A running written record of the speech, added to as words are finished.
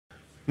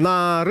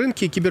На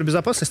рынке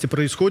кибербезопасности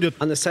происходят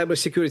On the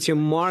cybersecurity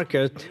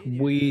market,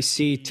 we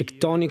see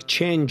tectonic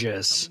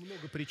changes,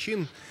 много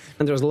причин.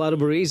 and there's a lot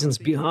of reasons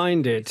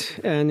behind it.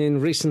 And in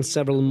recent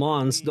several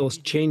months, those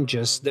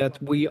changes that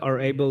we are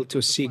able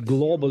to see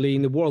globally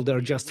in the world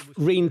are just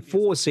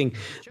reinforcing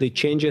the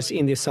changes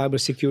in the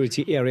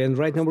cybersecurity area. And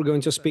right now, we're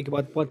going to speak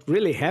about what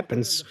really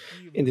happens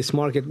in this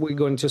market. We're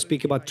going to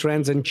speak about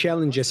trends and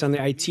challenges on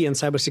the IT and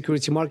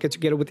cybersecurity market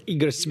together with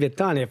Igor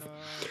Svetanev,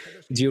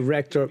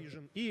 Director,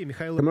 И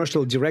Михаил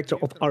Commercial Director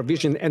of Our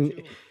Vision, and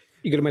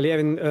Igor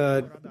Malevin,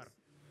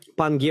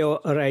 Pangeo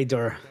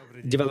Raider,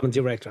 Development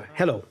Director.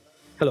 Hello.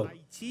 Hello.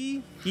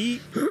 IT и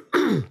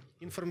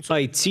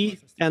информационная IT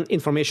and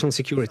information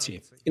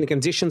security in the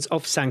conditions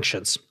of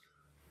sanctions.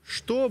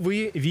 Что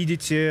вы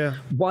видите?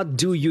 What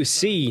do you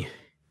see?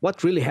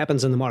 What really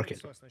happens in the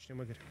market?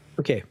 Начнем, Игорь.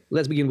 Okay,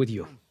 let's begin with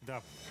you.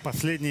 Да,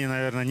 последние,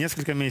 наверное,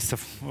 несколько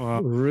месяцев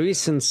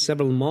Recent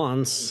several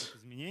months,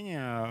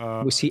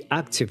 изменения, we see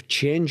active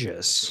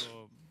changes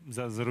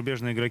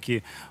зарубежные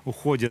игроки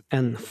уходят,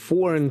 and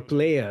foreign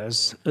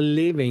players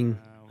leaving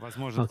a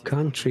возможно,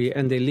 country,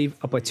 and they leave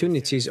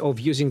opportunities of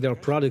using their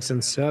products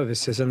and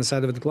services on the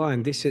side of the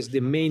client. This is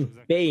the main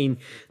pain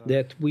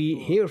that we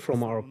hear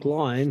from our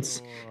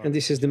clients, and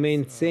this is the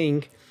main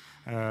thing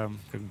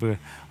как бы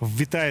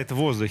витает в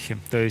воздухе,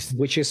 то есть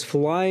which is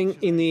flying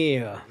in the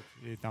air.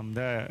 и там,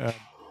 да,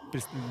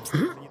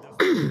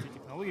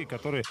 технологии,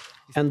 которые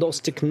And those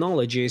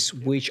technologies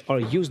which are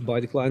used by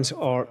the clients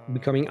are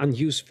becoming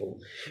unuseful.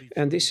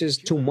 And this is,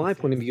 to my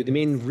point of view, the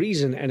main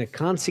reason and a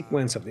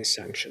consequence of these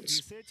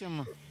sanctions. с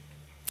этим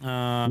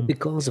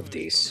Because of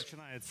this,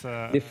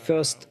 начинается, the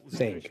first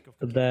thing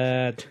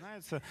that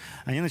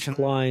они начинают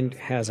client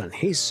has on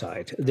his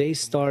side, they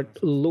start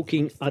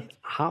looking at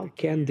how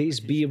can this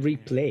be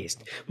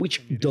replaced,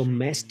 which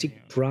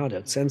domestic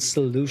products and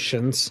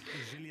solutions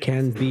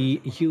can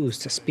be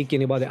used.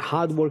 Speaking about the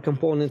hardware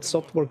component,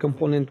 software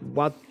component,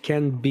 what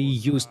can be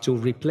used to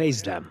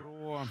replace them?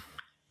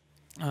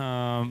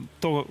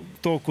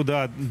 то,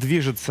 куда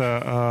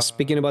движется,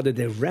 Speaking about the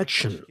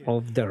direction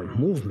of their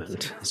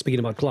movement, speaking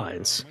about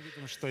clients,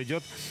 что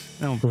идет,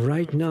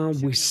 right now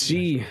we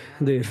see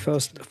the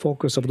first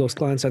focus of those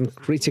clients on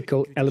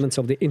critical elements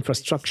of the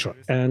infrastructure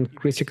and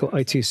critical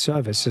IT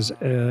services,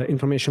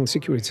 information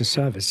security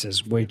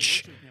services,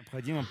 which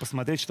необходимо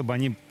посмотреть, чтобы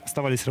они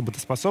оставались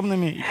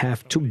работоспособными.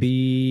 have to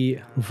be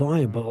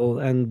viable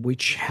and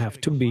which have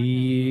to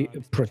be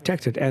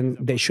protected, and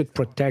they should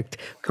protect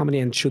company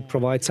and should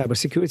provide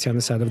cybersecurity on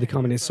the side of the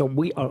company. So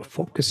we are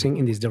focusing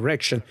in this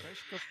direction,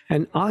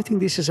 and I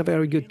think this is a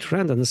very good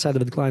trend on the side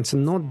of the clients,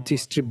 and not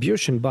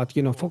distribution, but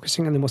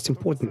focusing on the most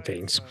important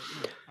things.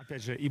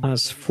 Опять же, и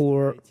As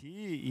for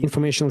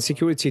information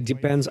security,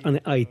 depends on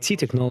IT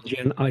technology,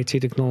 and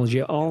IT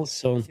technology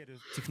also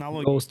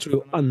технологии goes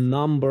through a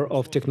number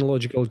of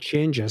technological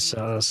changes.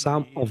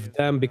 Some of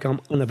them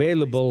become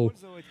unavailable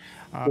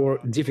or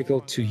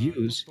difficult to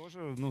use. тоже,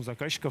 у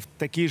заказчиков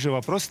такие же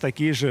вопросы,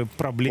 такие же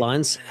проблемы.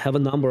 Clients have a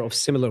number of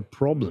similar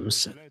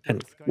problems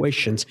and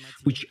questions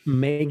which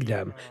make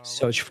them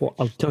search for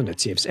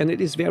alternatives. And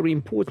it is very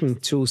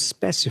important to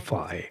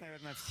specify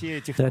Наверное, все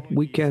эти that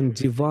we can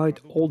divide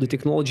all the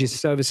technologies,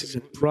 services,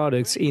 and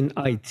products in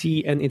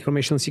IT and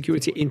information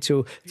security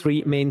into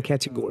three main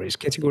categories.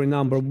 Category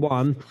number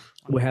one,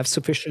 we have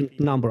sufficient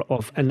number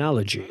of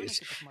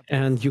analogies,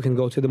 and you can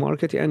go to the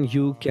market and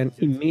you can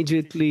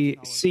immediately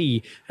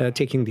see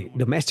taking the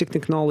domestic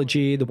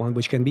technology, the one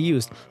which can be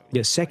used.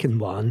 The second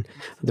one,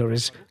 there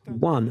is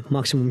one,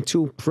 maximum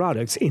two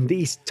products in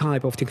these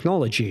type of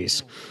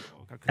technologies.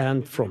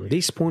 And from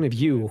this point of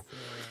view,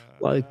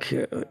 like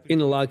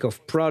in a lack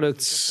of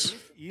products,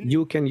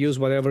 you can use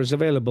whatever is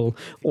available,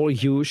 or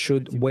you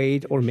should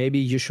wait, or maybe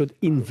you should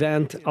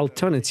invent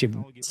alternative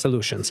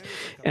solutions.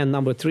 And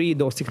number three,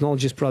 those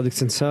technologies,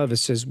 products, and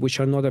services which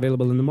are not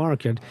available in the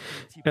market.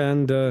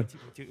 And there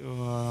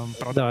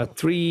are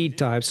three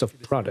types of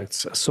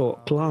products. So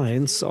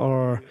clients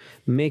are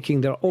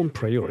making their own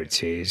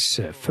priorities.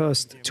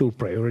 First two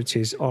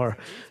priorities are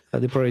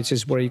the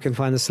priorities where you can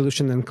find a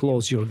solution and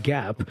close your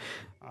gap.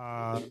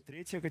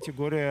 Третья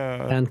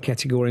категория, And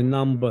category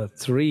number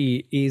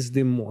three is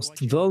the most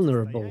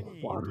vulnerable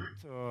one.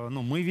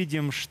 ну, мы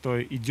видим,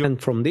 что идет And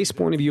from this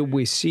point of view,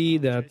 we see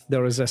that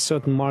there is a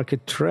certain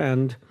market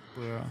trend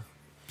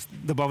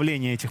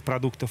добавление этих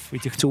продуктов,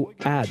 этих to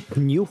add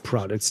new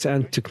products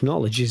and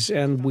technologies.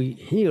 And we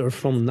hear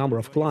from a number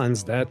of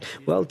clients that,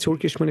 well,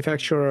 Turkish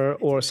manufacturer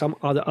or some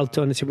other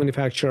alternative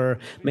manufacturer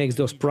makes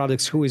those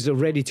products who is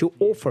ready to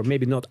offer,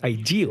 maybe not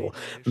ideal,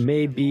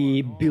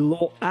 maybe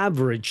below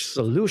average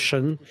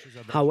solution.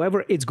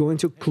 However, it's going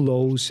to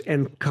close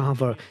and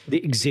cover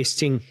the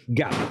existing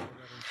gap.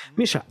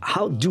 Misha,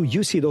 how do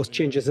you see those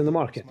changes in the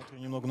market?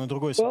 Немного на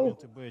другой Well,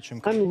 сегмент ИБ,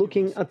 чем I'm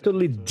looking at a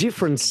totally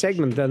different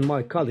segment than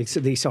my colleagues.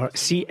 These are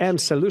CM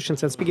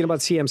solutions. And speaking about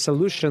CM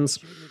solutions,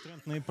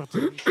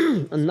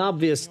 an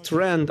obvious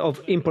trend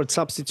of import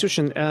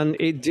substitution, and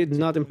it did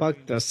not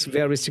impact us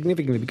very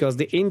significantly because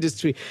the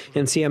industry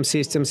and CM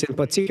systems in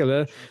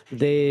particular,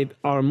 they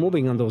are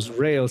moving on those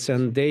rails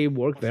and they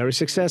work very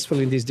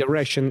successfully in this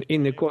direction.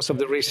 In the course of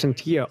the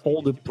recent year,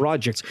 all the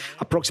projects,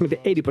 approximately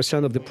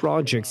 80% of the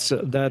projects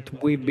that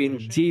we've been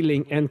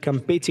dealing and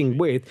competing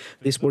with,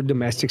 these were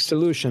domestic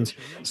solutions.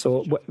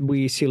 So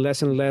we see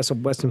less and less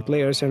of Western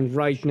players, and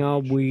right now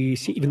we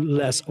see even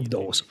less of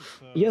those.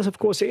 Yes, of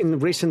course, in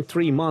recent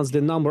 3 months,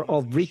 the number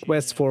of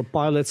requests for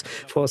pilots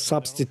for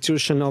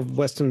substitution of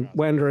Western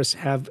vendors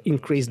have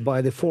increased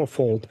by the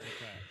fourfold.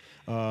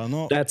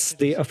 That's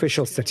the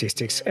official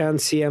statistics. And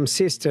CM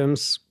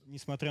systems,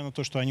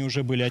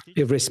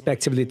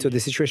 irrespectively to the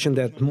situation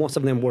that most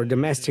of them were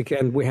domestic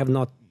and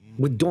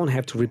we don't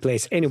have to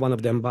replace any one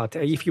of them. But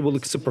if you will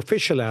look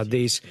superficially at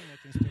these,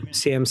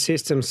 CM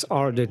systems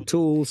are the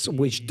tools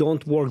which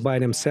don't work by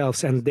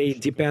themselves, and they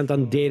depend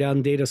on data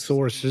and data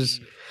sources,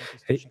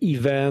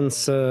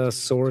 events,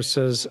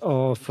 sources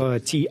of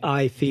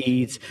TI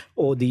feeds,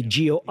 or the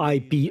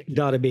GeoIP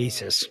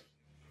databases.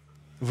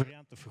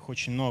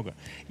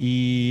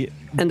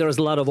 And there's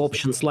a lot of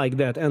options like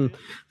that, and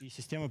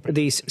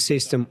this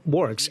system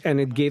works and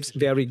it gives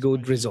very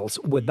good results.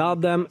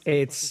 Without them,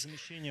 it's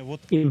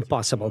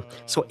impossible.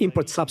 So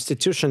import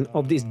substitution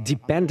of these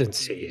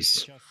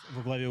dependencies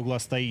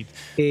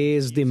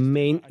is the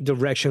main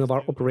direction of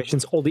our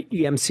operations. All the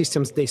EM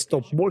systems, they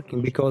stop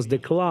working because the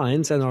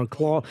clients and our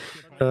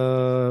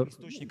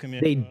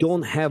they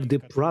don't have the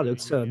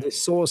products, the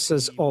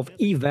sources of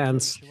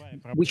events,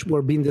 which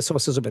were being the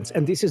sources of events.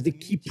 And this is the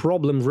key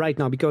problem right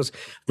now, because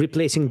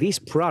replacing these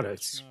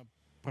products,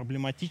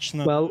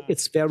 well,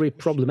 it's very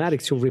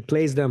problematic to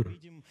replace them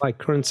by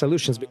current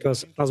solutions,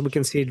 because as we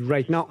can see it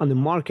right now on the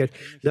market,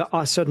 there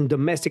are certain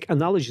domestic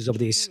analogies of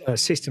these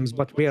systems,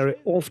 but very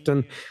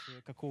often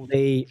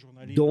they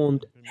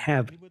don't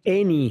have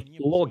any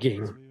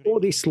logging, or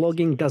this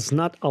logging does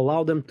not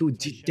allow them to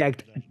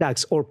detect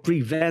attacks or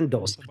prevent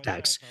those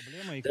attacks.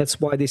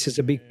 That's why this is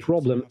a big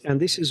problem,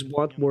 and this is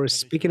what we're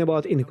speaking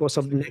about in the course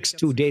of the next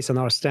 2 days on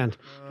our stand.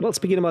 Well,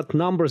 speaking about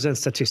numbers and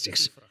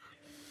statistics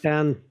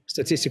and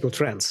statistical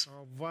trends.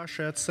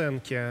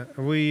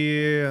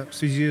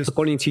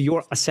 According to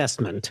your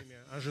assessment,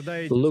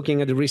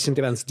 looking at the recent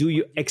events, do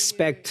you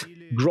expect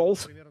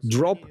growth,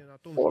 drop,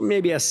 or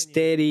maybe a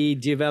steady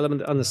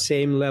development on the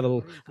same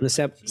level, on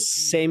the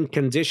same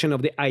condition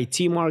of the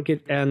IT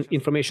market and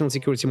information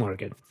security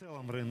market?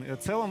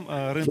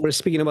 We're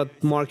speaking about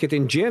market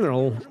in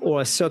general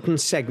or a certain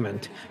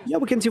segment. Yeah,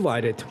 we can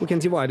divide it. We can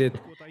divide it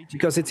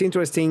because it's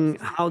interesting.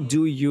 How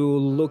do you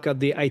look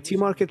at the IT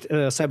market,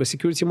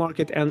 cybersecurity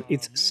market, and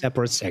its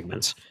separate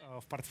segments?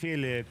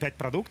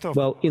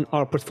 Well, in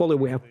our portfolio,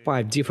 we have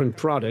 5 different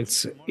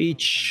products,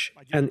 each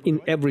and in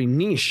every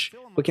niche.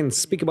 We can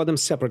speak about them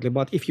separately,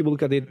 but if you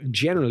look at it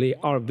generally,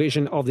 our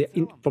vision of the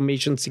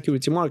information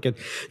security market,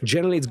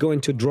 generally it's going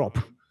to drop.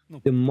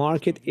 The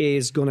market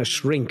is going to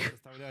shrink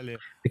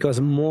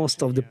because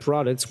most of the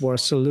products were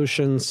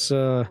solutions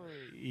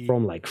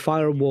from like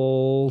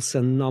firewalls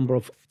and a number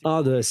of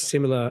other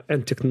similar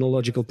and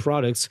technological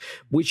products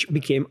which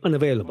became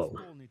unavailable.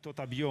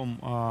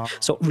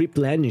 So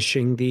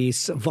replenishing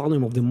this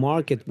volume of the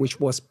market, which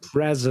was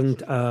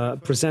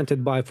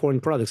presented by foreign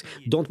products.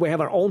 Don't we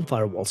have our own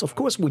firewalls? Of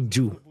course we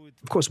do.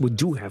 Of course we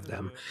do have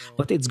them,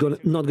 but it's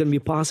not going to be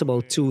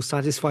possible to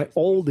satisfy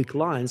all the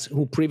clients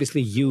who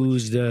previously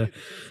used.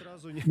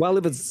 Well,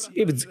 if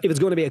it's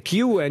going to be a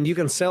queue and you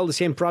can sell the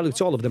same product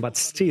to all of them, but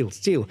still.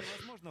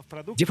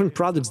 Different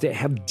products, they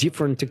have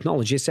different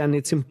technologies, and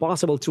it's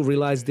impossible to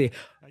realize the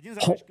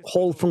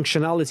whole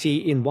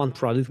functionality in one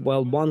product.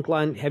 Well, one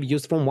client have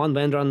used from one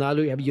vendor,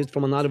 another have used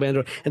from another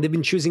vendor, and they've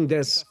been choosing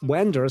these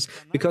vendors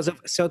because of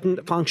certain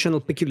functional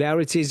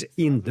peculiarities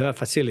in the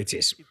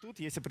facilities.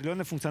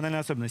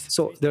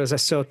 So there's a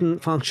certain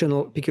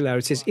functional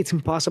peculiarities. It's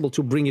impossible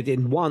to bring it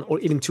in 1 or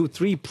even 2,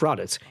 3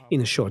 products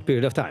in a short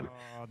period of time.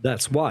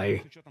 That's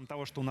why,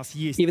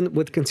 even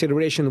with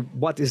consideration of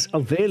what is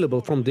available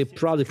from the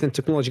product and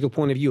technological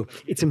point of view,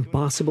 it's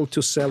impossible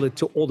to sell it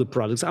to all the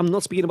products. I'm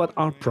not speaking about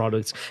our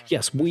products.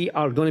 Yes, we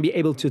are going to be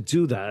able to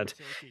do that,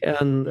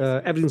 and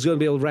everything's going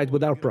to be all right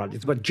with our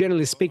products. But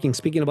generally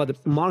speaking about the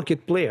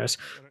market players,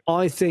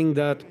 I think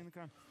that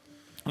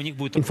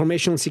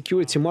information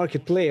security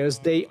market players,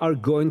 they are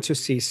going to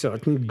see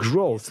certain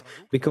growth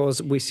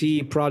because we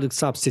see product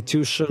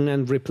substitution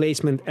and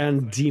replacement,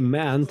 and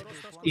demand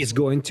is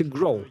going to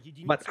grow.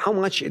 But how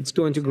much it's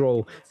going to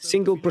grow?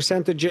 Single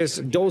percentages,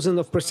 dozens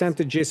of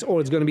percentages, or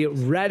it's going to be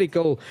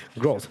radical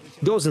growth?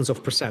 Dozens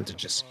of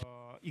percentages.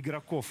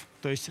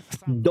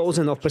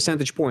 Dozens of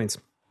percentage points.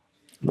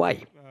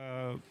 Why?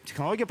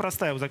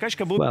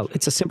 Well,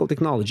 it's a simple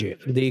technology.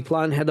 The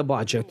client had a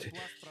budget,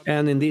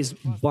 and in this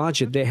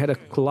budget, they had a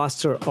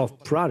cluster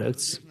of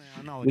products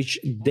which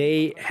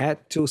they had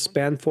to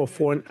spend for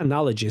foreign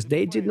analogies.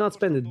 They did not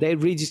spend it. They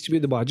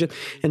redistribute the budget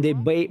and they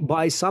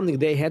buy something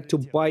they had to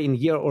buy in a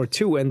year or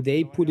two, and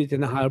they put it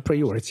in a higher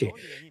priority.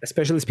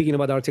 Especially speaking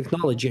about our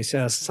technologies,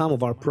 some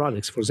of our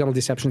products, for example,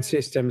 deception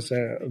systems,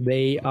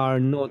 they are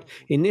not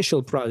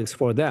initial products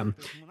for them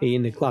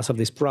in the class of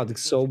these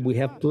products. So we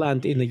have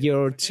planned in a year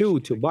or two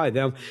to buy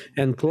them,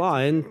 and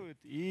client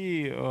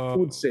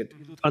puts it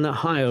on a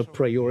higher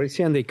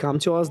priority, and they come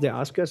to us, they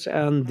ask us,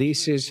 and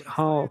this is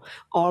how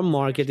our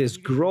market is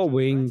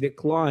growing. The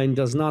client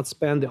does not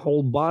spend the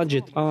whole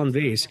budget on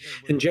this,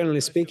 and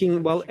generally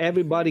speaking, well,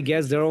 everybody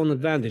gets their own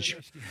advantage.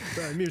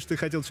 Да, Миш, ты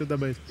хотел что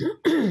добавить?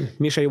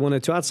 Misha, you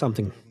wanted to add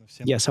something?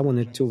 Yes, I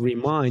wanted to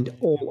remind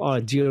all our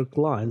dear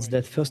clients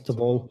that, first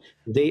of all,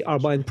 they are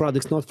buying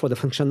products not for the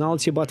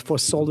functionality, but for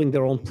solving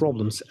their own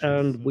problems.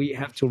 And we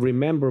have to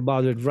remember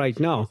about it right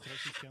now,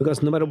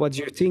 because no matter what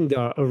you think, there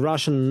are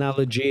Russian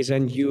analogies,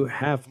 and you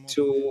have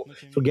to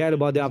forget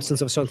about the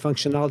absence of certain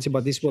functionality,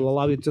 but this will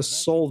allow you to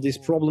solve this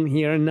problem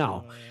here and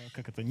now.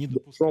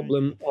 The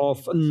problem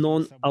of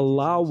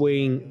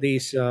non-allowing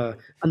these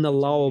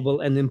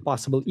unallowable and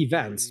impossible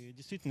events.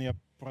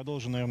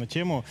 Продолжу, наверное,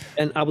 тему.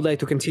 And I would like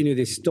to continue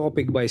this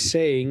topic by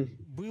saying,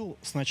 Был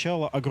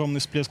сначала огромный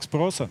всплеск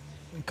спроса,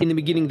 in the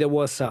beginning there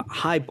was a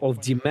hype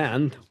of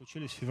demand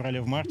случились в феврале,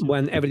 в марте.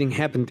 when everything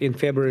happened in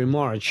February,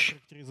 March.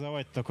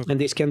 Характеризовать такой And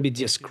this can be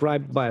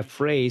described by a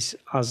phrase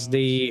as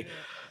the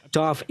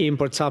tough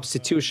import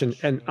substitution.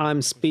 And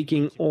I'm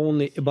speaking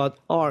only about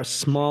our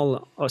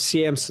small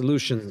CM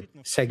solution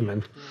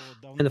segment.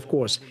 And of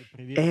course,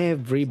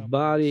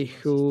 everybody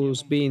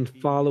who's been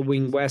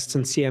following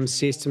Western CM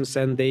systems,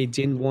 and they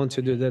didn't want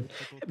to do that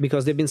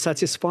because they've been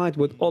satisfied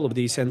with all of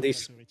these. And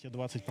these те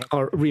 20%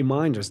 are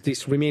reminders,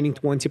 these remaining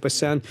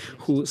 20%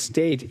 who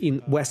stayed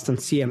in Western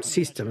CM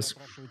systems.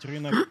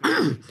 рынок,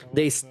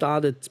 They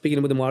started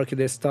speaking with the market,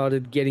 they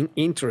started getting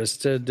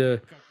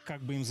interested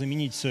как бы им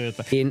заменить все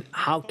это. in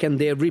how can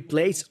they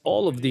replace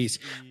all of these.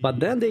 But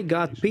then they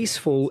got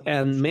peaceful,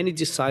 and many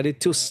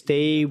decided to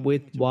stay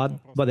with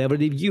whatever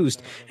they've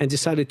used, and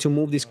decided to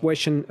move this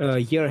question a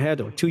year ahead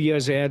or 2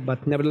 years ahead.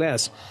 But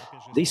nevertheless,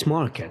 this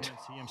market,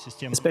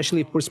 CM-систем.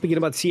 especially if we're speaking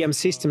about CM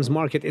systems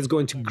market, is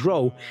going to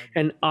grow,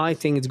 and I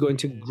think it's going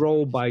to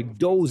grow by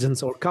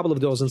dozens or a couple of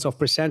dozens of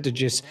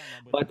percentages.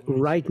 But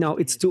right now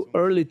it's too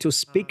early to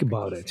speak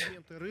about it.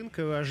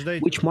 Рынка вы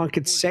ожидаете Which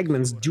market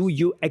segments do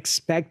you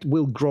expect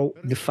will grow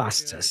the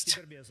fastest?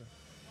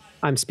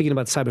 I'm speaking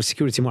about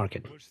cybersecurity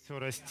market. Больше всего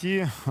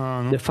расти,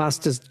 ну, The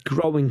fastest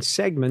growing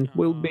segment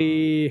will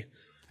be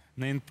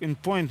на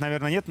endpoint,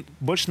 наверное, нет.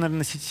 Больше,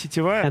 наверное,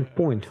 сетевая.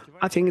 endpoint.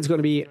 I think it's going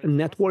to be a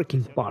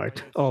networking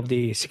part of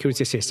the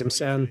security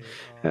systems, and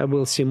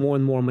we'll see more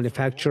and more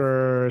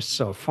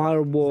manufacturers of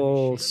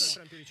firewalls.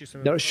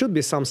 There should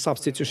be some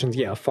substitutions.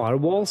 Yeah,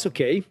 firewalls,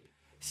 okay.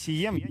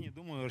 CM, я не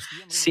думаю,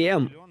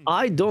 CM,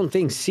 I don't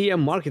think CM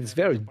market is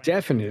very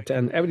definite,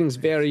 and everything's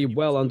very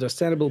well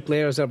understandable.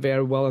 Players are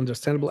very well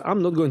understandable.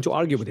 I'm not going to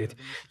argue with it.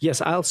 Yes,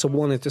 I also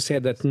wanted to say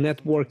that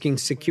networking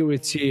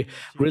security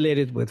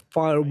related with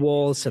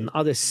firewalls and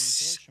other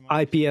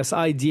IPS,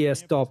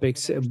 IDS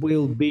topics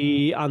will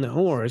be on a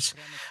horse,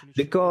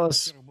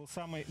 because Был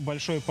самый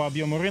большой по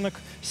объему рынок,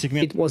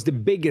 сегмент it was the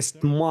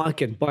biggest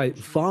market by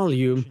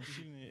volume,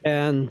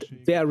 and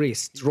very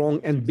strong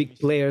and big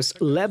players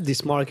left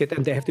this market,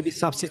 and they have to be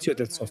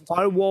substituted. So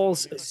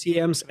firewalls,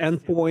 CMs,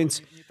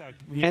 endpoints.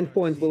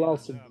 Endpoint will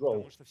also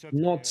grow,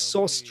 not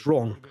so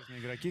strong,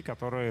 игроки,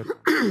 которые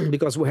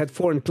because we had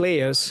foreign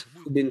players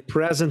who've been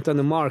present on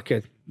the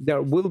market.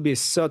 There will be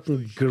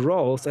certain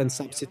growth and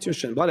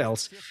substitution. What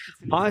else?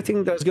 I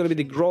think there's going to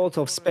be the growth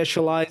of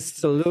specialized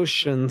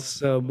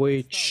solutions,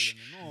 which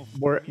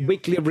were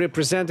weakly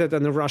represented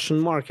in the Russian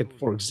market.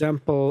 For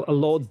example,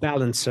 load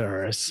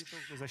balancers,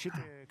 защиты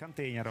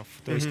контейнеров.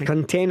 То есть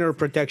container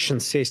protection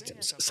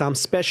systems, some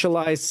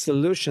specialized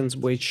solutions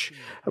which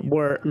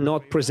were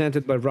not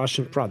presented by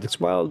Russian products.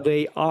 Well,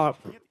 they are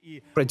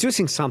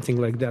producing something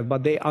like that,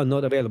 but they are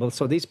not available.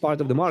 So this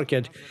part of the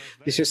market,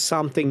 this is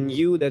something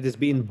new that is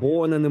being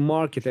born in the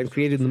market and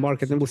created in the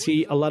market, and we'll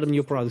see a lot of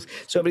new products.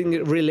 So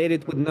everything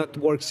related with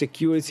network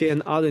security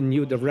and other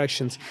new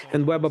directions,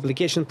 and web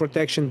application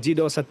protection,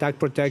 DDoS attack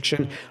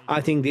protection, I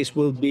think this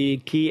will be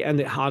key and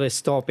the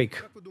hottest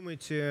topic. Как вы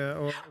думаете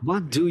о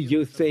What do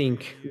you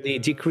think the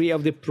decree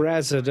of the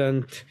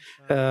president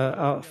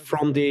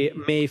from the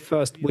May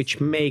 1st,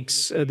 which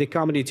makes the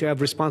company to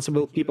have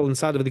responsible people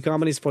inside of the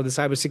companies for the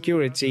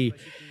cybersecurity?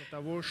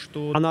 того,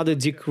 что Another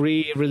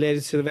decree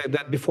related to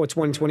that before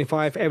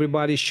 2025,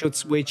 everybody should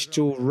switch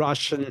to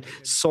Russian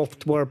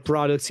software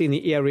products in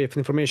the area of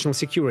informational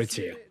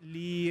security.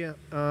 ли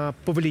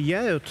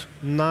повлияют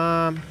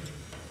на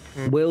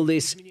Will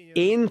this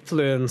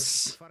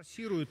influence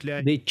форсируют ли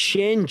они the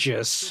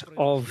changes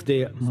of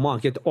the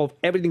market, of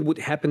everything would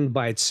happen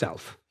by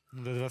itself?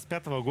 до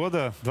 25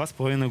 года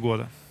 2,5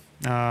 года.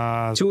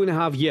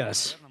 2.5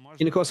 years.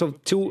 in the course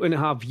of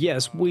 2.5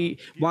 years,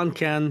 one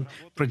can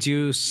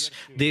produce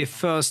the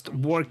first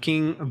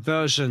working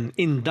version,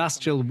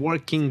 industrial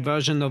working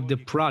version of the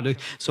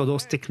product. So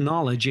those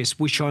technologies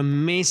which are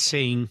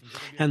missing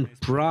and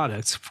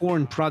products,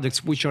 foreign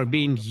products which are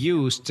being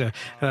used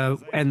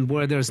and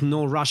where there's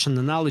no Russian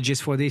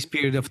analogies for this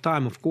period of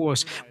time, of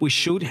course, we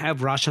should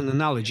have Russian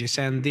analogies.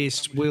 And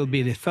this will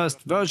be the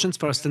first versions,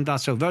 first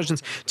industrial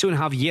versions.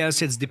 2.5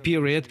 years, it's the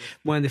period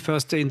when the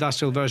first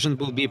industrial version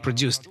will be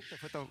produced.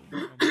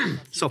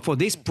 So for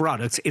these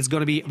products, it's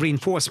going to be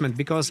reinforcement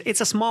because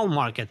it's a small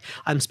market.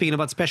 I'm speaking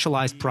about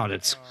specialized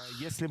products.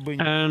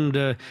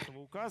 And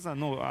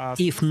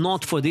if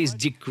not for this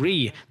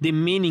decree, the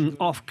meaning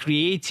of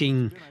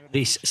creating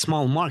this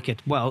small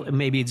market, well,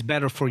 maybe it's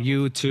better for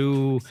you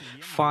to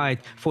fight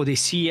for the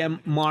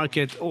CM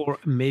market or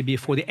maybe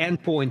for the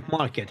endpoint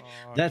market.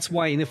 That's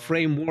why in the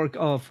framework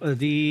of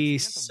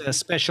these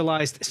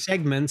specialized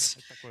segments,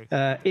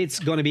 it's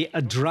going to be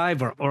a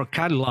driver or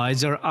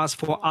catalyzer. As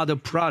for other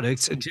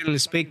products, generally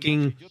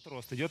speaking,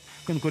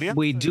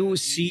 we do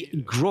see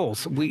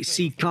growth, we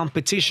see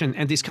competition,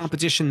 and this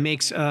competition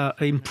makes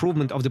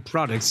improvement of the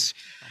products.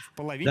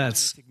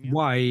 That's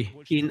why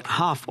in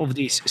half of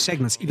these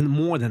segments, even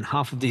more than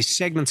half of these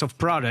segments of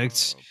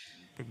products,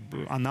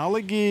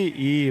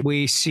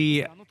 we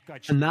see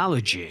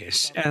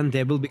analogies, and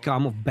they will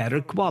become of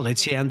better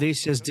quality. And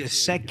this is the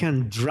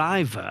second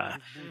driver,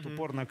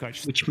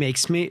 which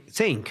makes me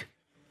think.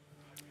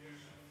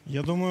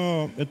 Я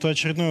думаю, это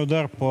очередной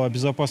удар по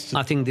безопасности.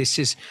 I think this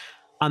is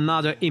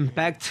another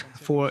impact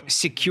for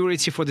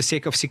security for the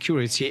sake of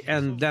security,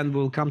 and then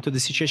we'll come to the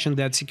situation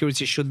that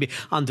security should be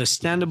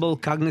understandable,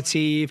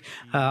 cognitive,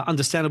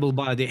 understandable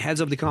by the heads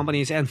of the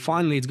companies, and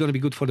finally it's going to be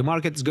good for the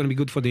market, it's going to be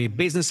good for the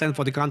business and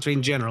for the country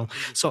in general.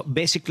 So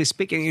basically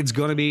speaking, it's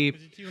going to be,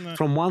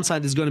 from one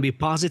side it's going to be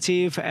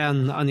positive,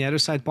 and on the other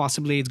side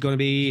possibly it's going to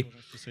be,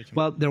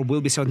 well, there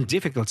will be certain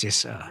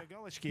difficulties.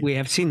 We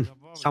have seen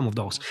some of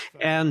those.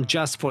 And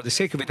just for the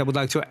sake of it, I would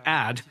like to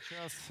add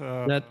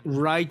that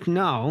right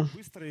now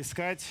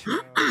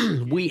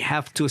we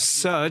have to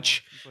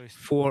search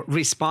for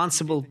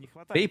responsible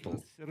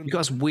people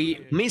because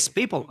we miss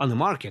people on the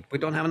market. We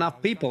don't have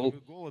enough people.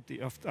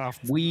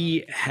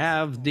 We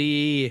have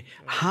the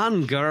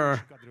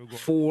hunger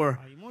for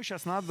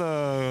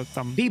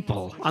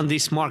people on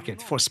this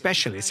market, for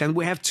specialists, and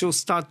we have to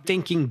start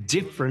thinking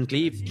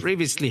differently.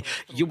 Previously,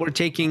 you were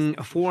taking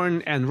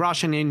foreign and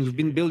Russian and you've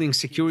been building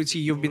security,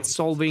 you've been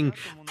solving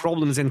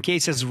problems and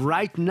cases.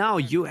 Right now,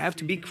 you have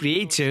to be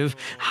creative.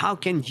 How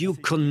can you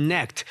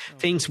connect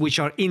things which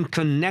are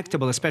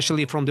inconnectable,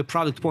 especially from the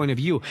product point of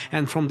view?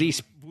 And from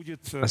this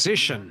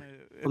position,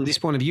 from this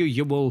point of view,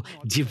 you will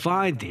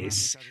divide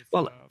this.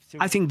 Well,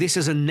 I think this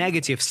is a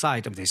negative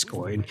side of this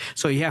coin.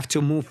 So you have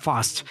to move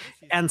fast.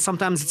 And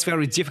sometimes it's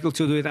very difficult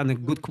to do it on a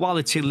good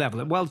quality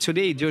level. Well,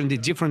 today, during the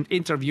different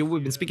interview,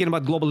 we've been speaking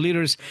about global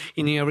leaders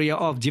in the area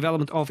of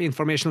development of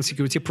information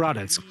security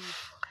products.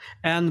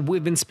 And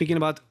we've been speaking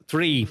about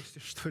three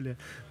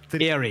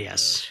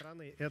areas,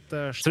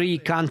 three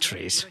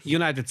countries: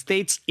 United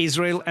States,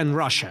 Israel, and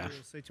Russia.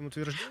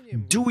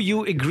 Do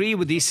you agree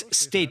with this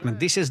statement?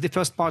 This is the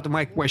first part of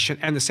my question.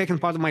 And the second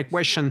part of my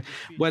question,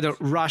 whether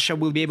Russia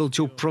will be able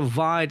to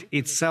provide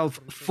itself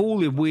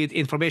fully with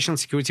information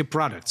security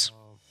products.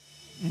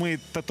 Мы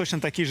точно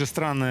такие же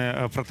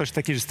страны, про точно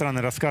такие же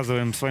страны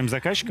рассказываем своим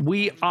заказчикам.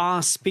 We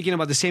are speaking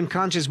about the same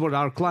countries with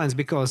our clients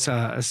because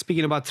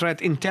speaking about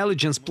threat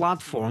intelligence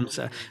platforms,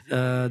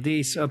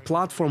 this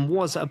platform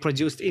was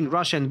produced in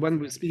Russia, and when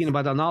we're speaking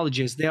about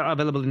analogies, they are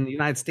available in the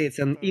United States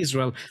and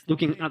Israel.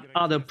 Looking at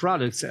other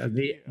products,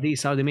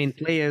 these are the main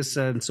players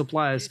and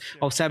suppliers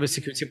of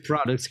cybersecurity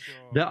products.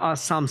 There are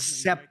some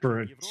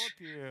separate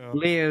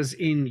players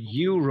in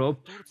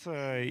Europe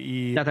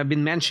that I've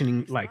been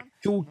mentioning, like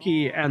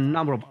Turkey and a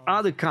number of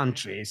other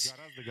countries,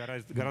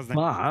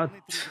 but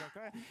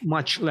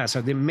much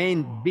lesser. The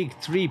main big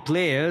three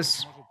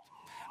players,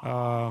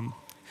 well,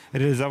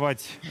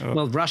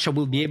 Russia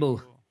will be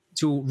able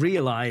to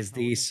realize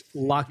this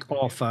lack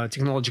of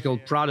technological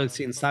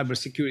products in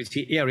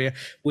cybersecurity area,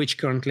 which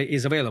currently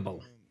is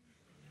available.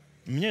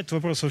 Меня этот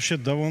вопрос вообще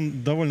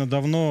довольно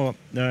давно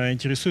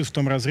интересует в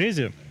том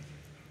разрезе.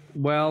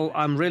 Well,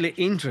 I'm really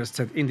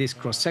interested in this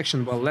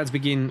cross-section. Well, let's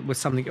begin with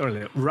something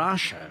earlier.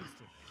 Russia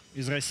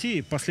Из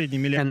России последний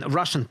миллиард. and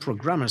Russian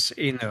programmers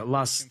in the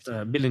last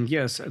billion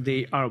years,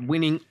 they are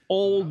winning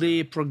all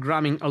the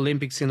programming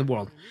Olympics in the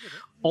world.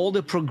 All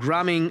the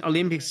programming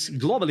Olympics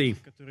globally.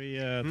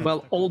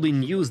 Well, all the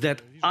news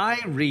that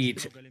I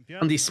read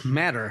on this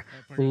matter,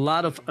 a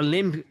lot of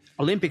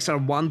Olympics are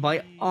won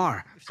by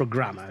our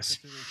programmers.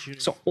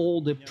 So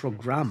all the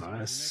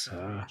programmers,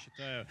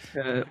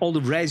 all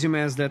the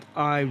resumes that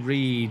I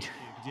read,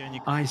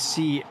 I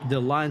see the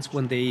lines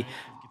when they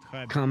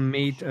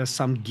commit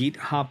some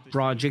GitHub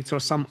projects or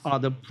some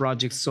other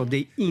projects, so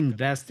they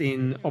invest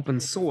in open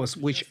source,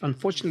 which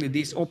unfortunately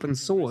this open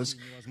source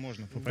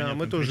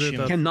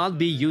cannot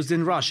be used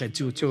in Russia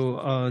due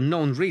to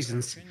known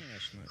reasons.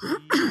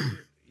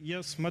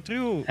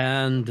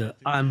 And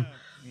I'm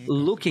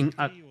looking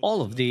at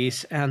all of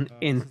these and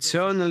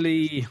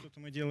internally Что-то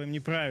мы делаем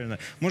неправильно.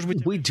 Может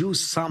быть, we do в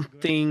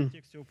something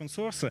контексте open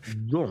source,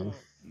 wrong.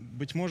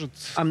 быть может,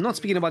 I'm not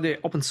speaking about the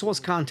open source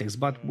context,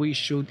 but we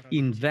should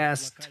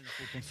invest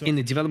in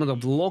the development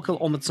of local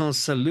open source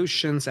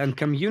solutions and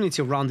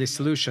community around these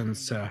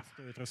solutions.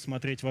 стоит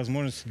рассмотреть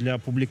возможность для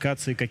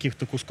публикации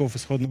каких-то кусков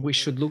исходного. We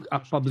should look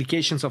at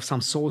publications of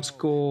some source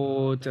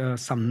code,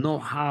 some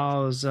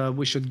know-hows.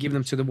 We should give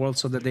them to the world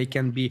so that they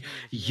can be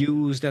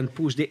used and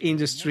push the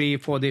industry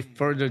for the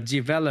further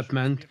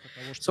development.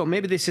 So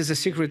maybe this is a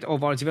secret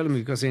of our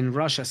development, because in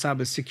Russia,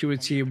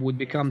 cybersecurity would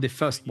become the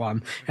first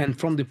one. And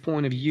from the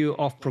point of view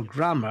of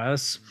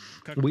programmers,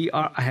 we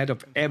are ahead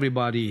of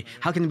everybody.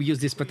 How can we use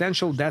this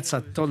potential? That's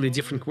a totally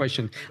different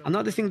question.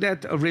 Another thing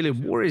that really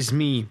worries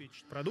me,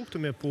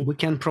 продуктами по we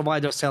can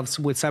provide ourselves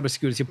with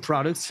cybersecurity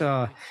products,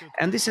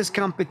 and this is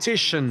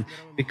competition,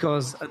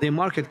 because the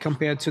market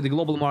compared to the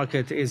global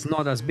market is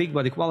not as big,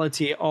 but the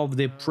quality of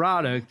the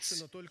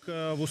products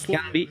только в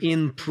can условиях be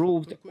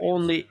improved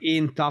only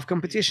in tough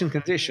competition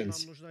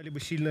conditions. нужна либо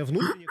сильная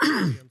внутренняя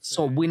конкуренция,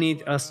 So we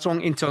need a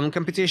strong internal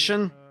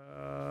competition,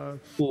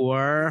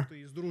 or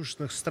из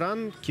дружественных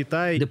стран,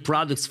 Китай, the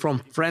products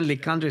from friendly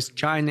countries,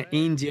 China,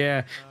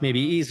 India,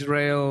 maybe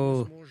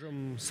Israel,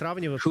 можем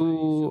сравниваться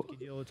who и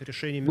делать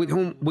решения with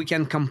whom we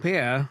can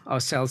compare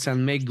ourselves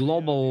and make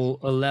global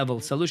level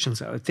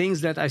solutions.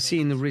 Things that I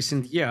see in the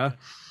recent year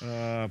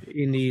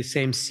in the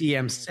same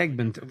CM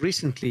segment.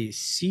 Recently,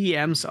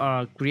 CMs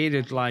are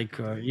created like,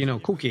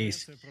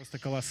 cookies. просто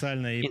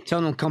колоссальная. И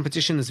Internal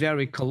competition is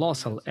very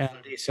colossal, and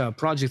these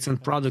projects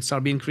and products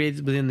are being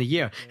created within a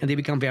year, and they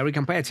become very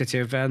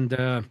competitive. And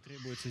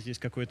требуется здесь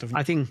какое-то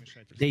I think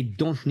they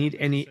don't need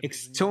any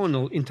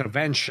external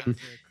intervention,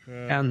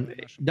 and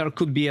there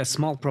could be a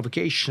small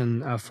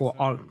provocation for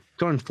our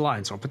current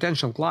clients or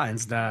potential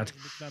clients that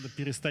надо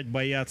перестать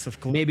бояться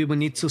вкладывать. maybe we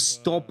need to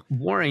stop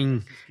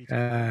worrying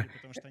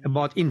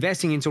about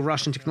investing into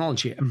Russian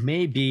technology.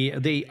 Maybe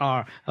they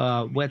are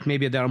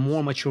maybe they are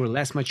more mature,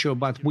 less mature,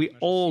 but we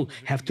all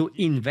have to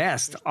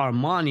invest our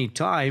money,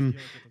 time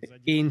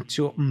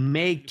into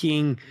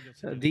making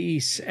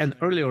these, and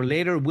earlier or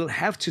later we'll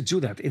have to do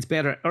that. It's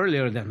better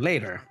earlier than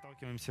later.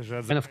 Отталкиваемся же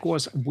от And of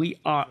course, we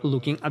are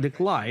looking at the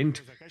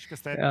client, заказчика,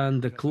 ставим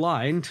and the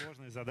client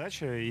сложные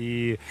задачи,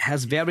 и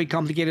has very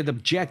complicated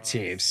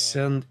objectives.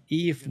 And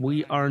if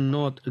we are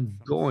not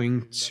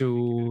going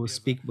to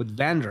speak with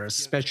vendors,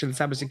 especially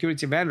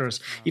cybersecurity vendors,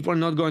 if we're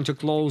not going to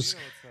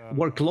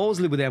work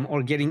closely with them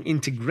or getting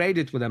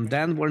integrated with them,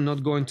 then we're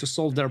not going to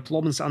solve their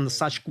problems on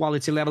such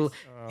quality level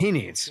he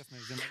needs.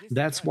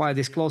 That's why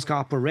this close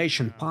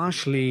cooperation,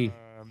 partially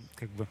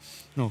как бы,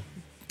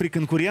 при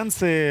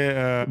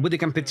конкуренции with the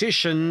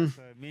competition,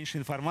 меньше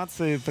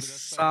информации.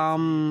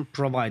 some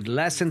provide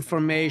less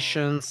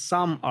information,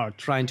 some are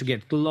trying to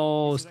get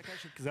close.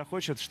 Заказчик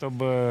захочет,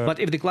 чтобы But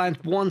if the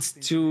client wants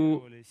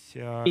to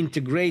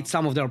integrate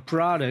some of their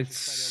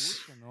products,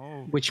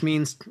 which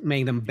means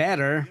make them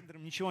better,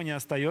 вендорам ничего не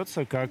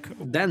остается, как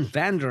then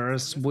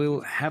vendors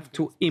will have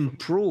to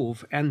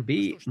improve and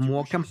be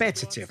more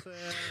competitive.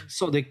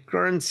 So the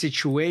current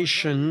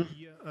situation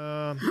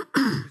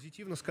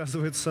позитивно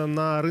сказывается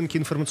на рынке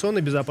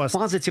информационной безопасности.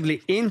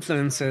 positively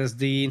influences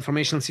the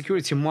information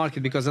security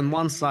market, because on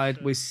one side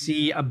we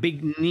see a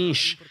big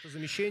niche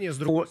Замещение, с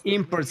for другой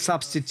import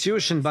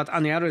substitution, but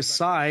on the other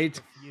side,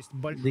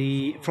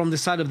 from the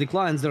side of the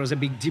clients, there is a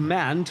big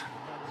demand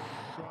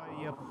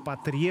большая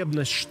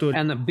потребность, что ли,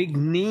 and a big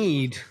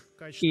need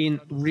in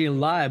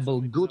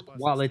reliable, good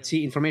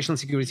quality information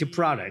security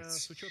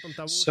products.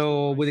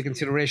 So, with the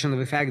consideration of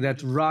the fact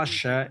that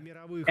Russia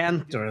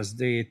enters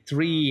the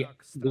three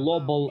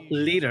global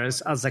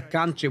leaders as a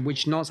country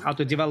which knows how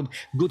to develop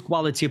good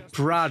quality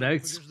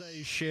products,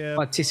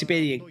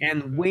 participating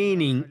and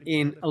winning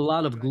in a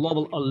lot of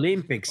global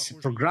Olympics,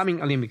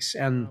 programming Olympics,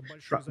 and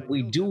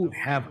we do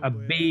have a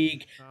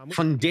big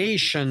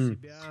foundation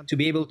to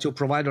be able to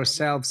provide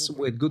ourselves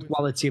with good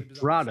quality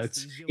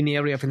products in the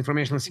area of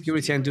information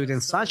security, and do it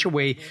in such a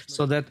way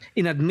so that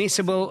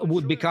inadmissible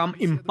would become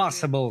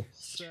impossible.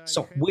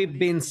 So we've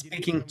been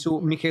speaking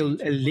to Mikhail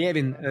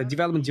Levin,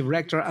 Development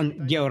Director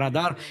and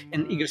GeoRadar,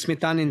 and Igor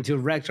Smetanin,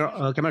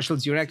 Commercial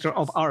Director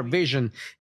of Our Vision.